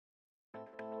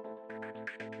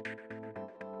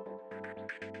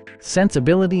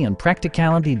Sensibility and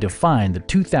practicality define the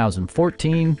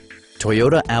 2014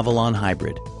 Toyota Avalon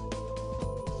Hybrid.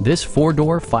 This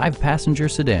four-door, five-passenger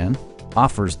sedan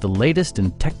offers the latest in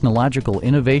technological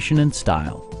innovation and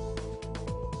style.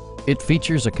 It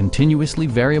features a continuously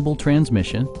variable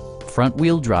transmission,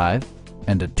 front-wheel drive,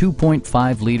 and a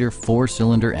 2.5-liter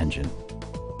four-cylinder engine.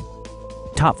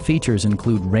 Top features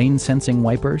include rain-sensing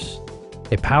wipers,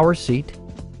 a power seat,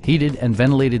 heated and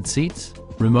ventilated seats,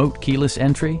 remote keyless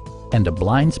entry, and a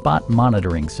blind spot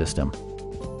monitoring system.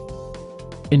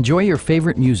 Enjoy your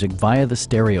favorite music via the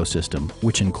stereo system,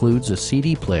 which includes a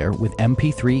CD player with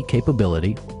MP3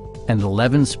 capability and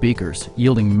 11 speakers,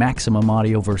 yielding maximum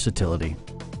audio versatility.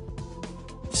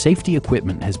 Safety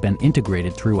equipment has been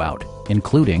integrated throughout,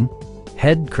 including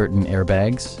head curtain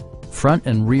airbags, front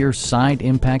and rear side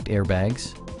impact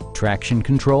airbags, traction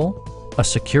control, a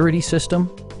security system,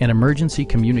 an emergency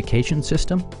communication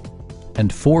system,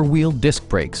 and four-wheel disc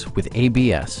brakes with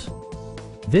ABS.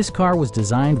 This car was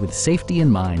designed with safety in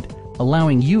mind,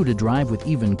 allowing you to drive with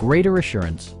even greater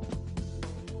assurance.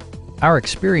 Our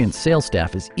experienced sales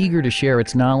staff is eager to share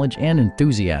its knowledge and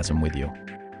enthusiasm with you.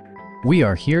 We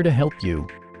are here to help you.